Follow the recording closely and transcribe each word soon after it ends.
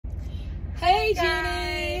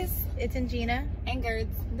Hey JEANies! It's Indjina And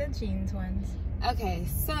Guerds. the jeans ones. Okay,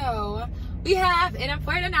 so we have an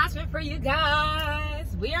important announcement for you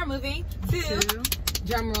guys. We are moving to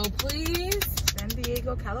drumroll please, San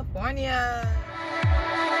Diego, California.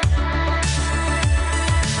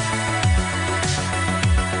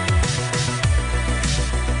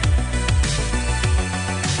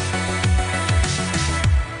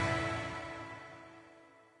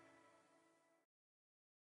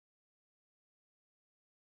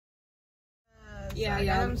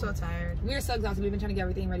 Yeah. I'm so tired. We're so exhausted. We've been trying to get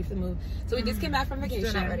everything ready for the move. So we just came back from vacation.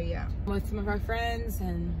 Still not ready, yeah. With some of our friends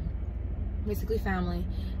and basically family.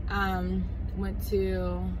 Went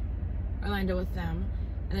to Orlando with them.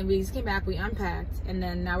 And then we just came back, we unpacked, and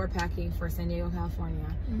then now we're packing for San Diego, California.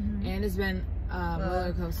 And it's been a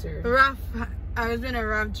roller coaster. Rough. It's been a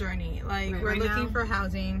rough journey. Like, we're right looking now, for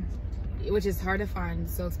housing, which is hard to find,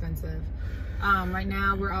 so expensive. Right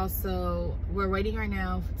now we're waiting right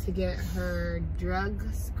now to get her drug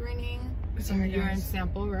screening, her urine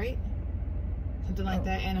sample, right? Something like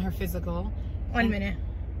that, and her physical. One minute.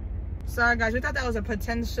 Sorry guys, we thought that was a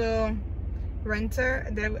potential renter.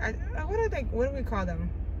 What do we call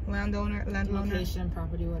them? Landowner? Location,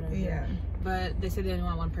 property, whatever. Yeah. But they said they didn't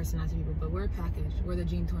want one person, not two people. But we're a package. We're the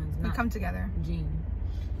Jean twins. We come together. Jean.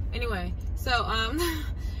 Anyway, so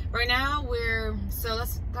right now so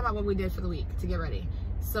let's talk about what we did for the week to get ready.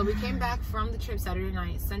 So we came back from the trip Saturday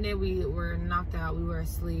night. Sunday we were knocked out. We were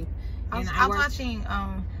asleep. I was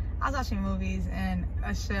watching movies and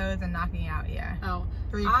shows and knocking out. Yeah. Oh,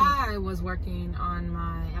 I was working on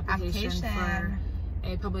my application for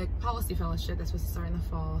a public policy fellowship that's supposed to start in the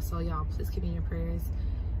fall. So y'all, please keep me in your prayers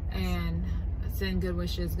and send good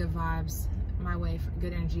wishes, good vibes my way,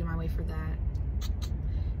 good energy my way for that.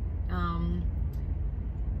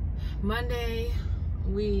 Monday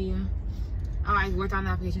I worked on the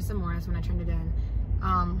application some more. That's when I turned it in.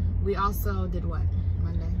 We also did what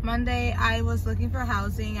Monday I was looking for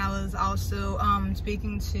housing. I was also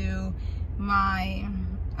speaking to my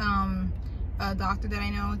a doctor that I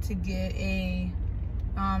know to get a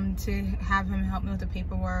to have him help me with the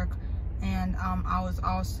paperwork. And I was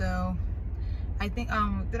also, I think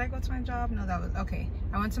did I go to my job? No, that was okay.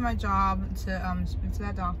 I went to my job to speak to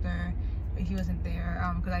that doctor, but he wasn't there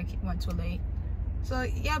because I went too late. So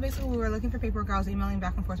yeah, basically we were looking for paperwork. I was emailing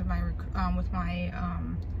back and forth with my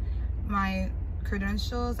my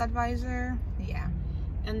credentials advisor. Yeah.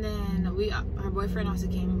 And then our boyfriend also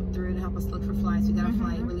came through to help us look for flights. We got a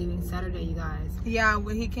flight. We're leaving Saturday, you guys. Yeah,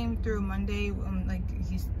 well, he came through Monday. We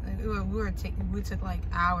took like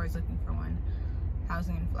hours looking for one,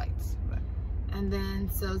 housing and flights. But. And then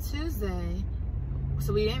so Tuesday,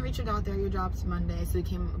 so we didn't reach your doctor. Your job's Monday, so we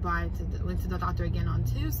went to the doctor again on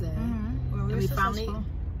Tuesday. Well, and we finally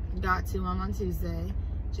got to mom on Tuesday.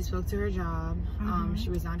 She spoke to her job. She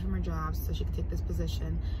resigned from her job so she could take this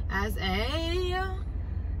position as a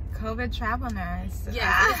COVID travel nurse.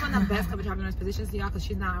 Yeah, it's one of the best COVID travel nurse positions, y'all, because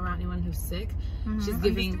she's not around anyone who's sick. She's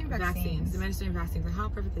giving vaccines, administering vaccines. Like, how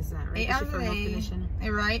perfect is that, right? 8 hours a day,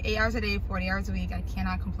 right? 8 hours a day, 40 hours a week. I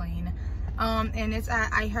cannot complain. And it's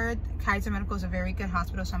I heard Kaiser Medical is a very good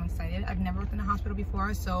hospital, so I'm excited. I've never worked in a hospital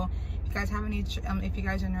before, so if you guys have any, if you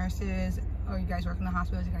guys are nurses or you guys work in the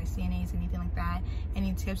hospitals, you guys CNAs, anything like that,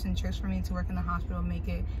 any tips and tricks for me to work in the hospital, make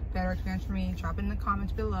it better experience for me, drop it in the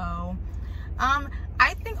comments below.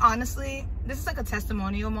 I think honestly, this is like a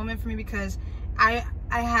testimonial moment for me because I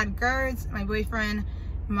had Guerds, my boyfriend,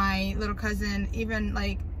 my little cousin, even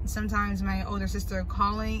like sometimes my older sister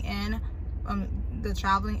calling in the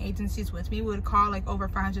traveling agencies with me. Would call like over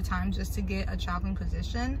 500 times just to get a traveling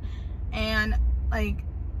position, and like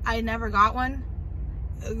I never got one,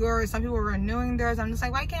 or some people were renewing theirs. I'm just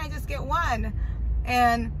like, why can't I just get one?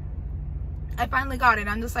 And I finally got it.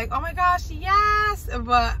 I'm just like, oh my gosh, yes.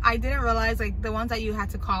 But I didn't realize like the ones that you had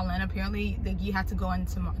to call in, apparently like you had to go in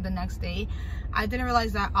the next day. I didn't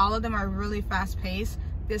realize that all of them are really fast paced.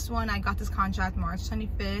 This one, I got this contract March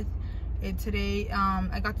 25th.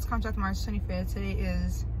 I got this contract March 25th. Today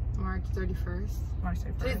is March 31st. March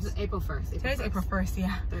 31st. Today's April 1st. Today's April 1st,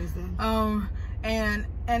 yeah. Thursday. And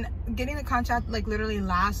getting the contract like literally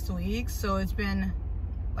last week, so it's been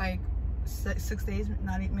like 6 days,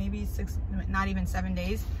 not even 7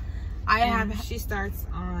 days. She starts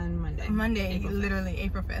on Monday, literally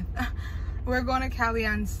April 5th. We're going to Cali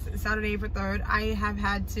on Saturday, April 3rd. I have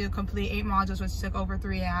had to complete 8 modules, which took over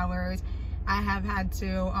 3 hours. I have had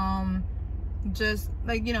to just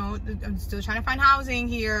like, you know, I'm still trying to find housing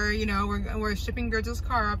here. You know, we're shipping Guerds'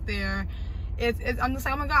 car up there. I'm just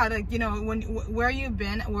like, oh my god, like, you know, where you've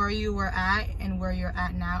been, where you were at, and where you're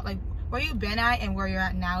at now, like where you've been at and where you're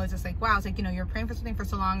at now is just like, wow. It's like, you know, you're praying for something for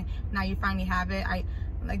so long, now you finally have it.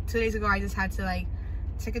 Like 2 days ago, I just had to like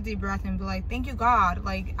take a deep breath and be like, thank you, God.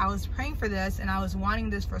 Like, I was praying for this and I was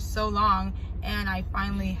wanting this for so long, and I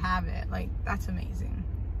finally have it. Like, that's amazing.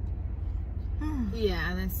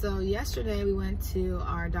 Yeah. And then so yesterday we went to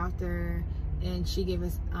our doctor, and she gave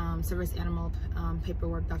us service animal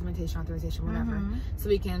paperwork, documentation, authorization, whatever, so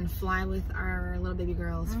we can fly with our little baby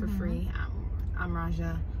girls for free. I'm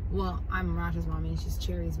Raja. Well, I'm Raja's mommy, and she's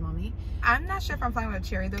Cherry's mommy. I'm not sure if I'm flying with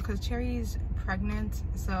Cherry though, because Cherry's pregnant,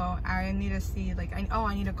 so I need to see, like,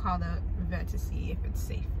 I need to call the vet to see if it's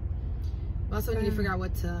safe. We also need to figure out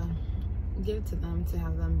what to give to them to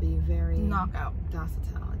have them be very knockout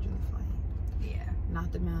docile during the flight. Yeah.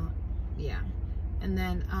 Knock them out. Yeah. And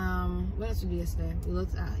then what else did we do yesterday?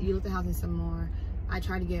 You looked at housing some more. I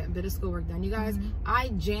tried to get a bit of schoolwork done. You guys, I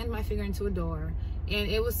jammed my finger into a door, and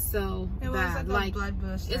it was so bad. Was like a blood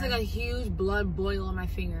booster. It's like a huge blood boil on my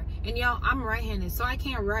finger. And y'all, I'm right-handed, so I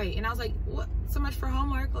can't write. And I was like, what? So much for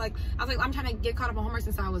homework? Like, I was like, I'm trying to get caught up on homework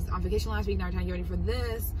since I was on vacation last week. Now I'm trying to get ready for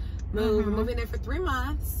this move. I'm moving there for 3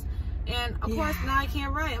 months. And of course, now I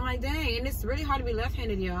can't write. I'm like, dang. And it's really hard to be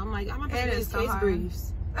left-handed, y'all. I'm like, I'm going to put these case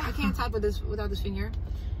briefs. I can't type with this without this finger.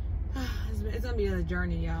 It's gonna be a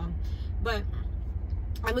journey, y'all. But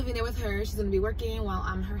I'm moving there with her. She's gonna be working while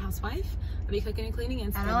I'm her housewife. I'll be cooking and cleaning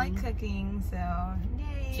and stuff. I don't like cooking, so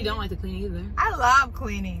yay. She don't like the cleaning either. I love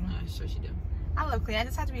cleaning. Sure she do. I love cleaning. I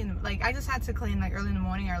just have to be I just had to clean like early in the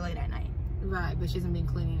morning or late at night. Right, but she hasn't been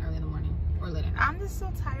cleaning early in the morning or late at night. I'm just so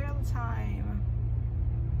tired all the time.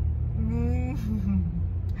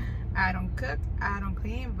 I don't cook, I don't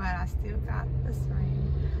clean, but I still got this ring.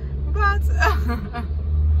 But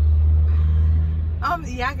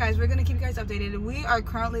yeah, guys, we're gonna keep you guys updated. We are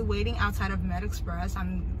currently waiting outside of Med Express.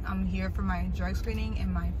 I'm here for my drug screening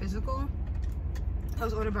and my physical. I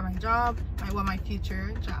was ordered by my job, my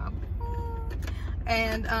future job.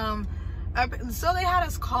 And so they had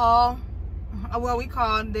us call. Well, we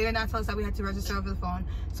called. They did not tell us that we had to register over the phone.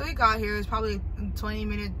 So we got here. It was probably 20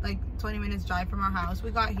 minutes drive from our house.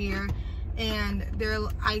 We got here, and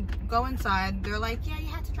I go inside. They're like, yeah, you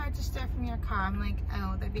have to register from your car. I'm like,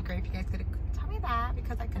 oh, that'd be great if you guys could tell me that,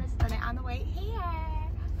 because I could have done it on the way here.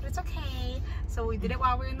 But it's okay. So we did it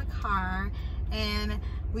while we were in the car, and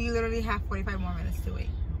we literally have 45 more minutes to wait.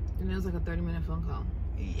 And it was like a 30-minute phone call.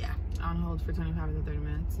 Yeah. On hold for 25 to 30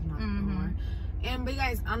 minutes, if not more. And but you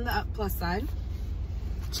guys, on the plus side,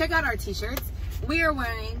 check out our t-shirts.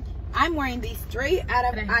 I'm wearing the straight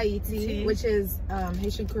out of Haiti, which is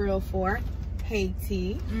Haitian Creole for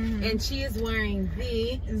Haiti. And she is wearing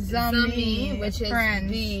the Zami, which is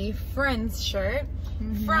the Friends shirt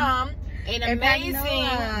from an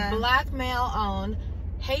amazing black male owned,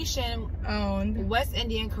 Haitian owned, West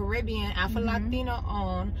Indian, Caribbean, Afro-Latino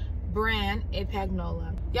owned brand,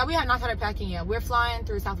 Epagnola. Yeah, we have not started packing yet. We're flying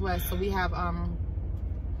through Southwest, so we have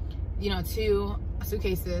you know, 2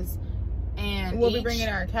 suitcases, and we'll be bringing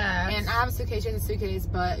our cats. And I have a suitcase,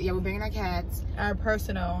 but yeah, we're bringing our cats, our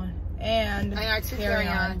personal, and our 2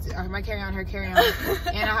 carry-ons, my carry-on, her carry-on,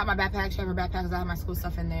 and I have my backpack. She have her backpack because I have my school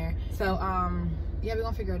stuff in there. So yeah, we're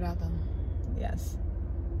gonna figure it out though. Yes.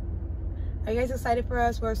 Are you guys excited for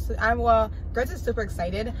us? Well, Guerds is super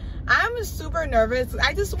excited. I'm super nervous.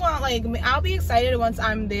 I just want, like, I'll be excited once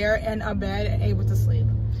I'm there in a bed and able to sleep.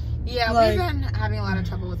 Yeah, like, we've been having a lot of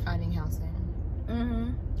trouble with finding housing.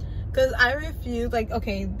 Cause I refuse. Like,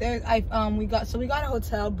 okay, we got a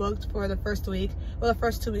hotel booked for the first week. Well, the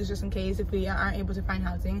first 2 weeks, just in case if we aren't able to find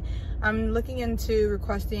housing. I'm looking into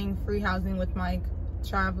requesting free housing with my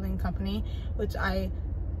traveling company, which I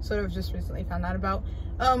sort of just recently found out about.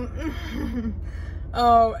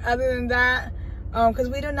 Other than that, because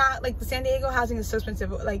we do not, like, the San Diego housing is so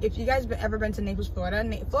expensive. Like, if you guys ever been to Naples, Florida,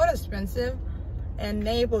 Florida's expensive, and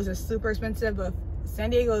Naples is super expensive, but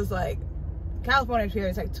San Diego is like, California here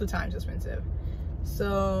is like 2 times expensive.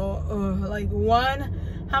 So, like,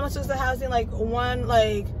 how much was the housing? Like, one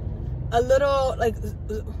little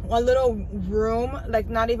room, like,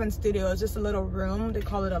 not even studio, it's just a little room. They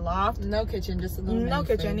call it a loft. No kitchen, just a little no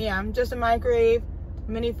kitchen, yeah. Just a microwave,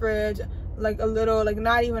 mini fridge, like a little, like,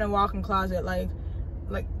 not even a walk-in closet, like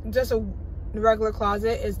just a regular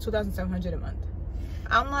closet is $2,700 a month.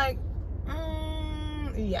 I'm like,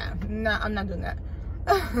 yeah, I'm not doing that.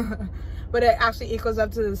 But it actually equals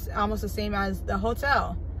up to almost the same as the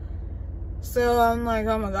hotel. So I'm like,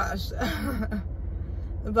 oh my gosh.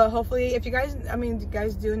 But hopefully, if you guys, you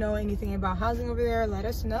guys do know anything about housing over there, let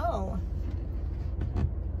us know.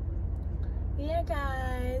 Yeah,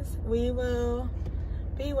 guys, we will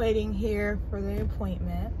be waiting here for the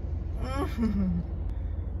appointment.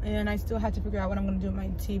 And I still have to figure out what I'm gonna do with my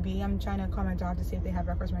TB. I'm trying to call my job to see if they have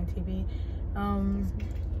records for my TB.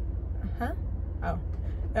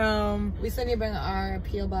 We still need to bring our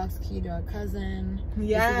P.O. box key to our cousin.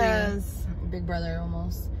 Yes. Big brother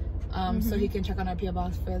almost. So he can check on our P.O.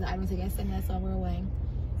 box for the items he guys send us while we're away.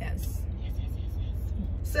 Yes.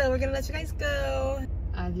 So we're gonna let you guys go.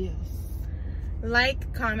 Adios.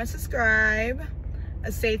 Like, comment, subscribe,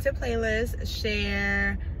 save to playlist,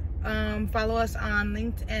 share, follow us on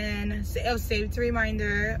LinkedIn, save to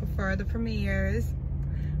reminder for the premieres.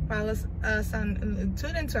 Follow us on,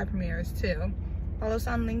 tune into our premieres too. Follow us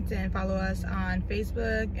on LinkedIn, follow us on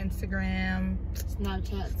Facebook, Instagram,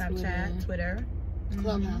 Snapchat, Twitter.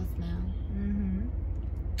 Clubhouse now.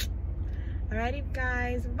 Alrighty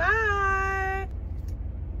guys, bye.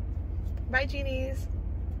 Bye, JEANies.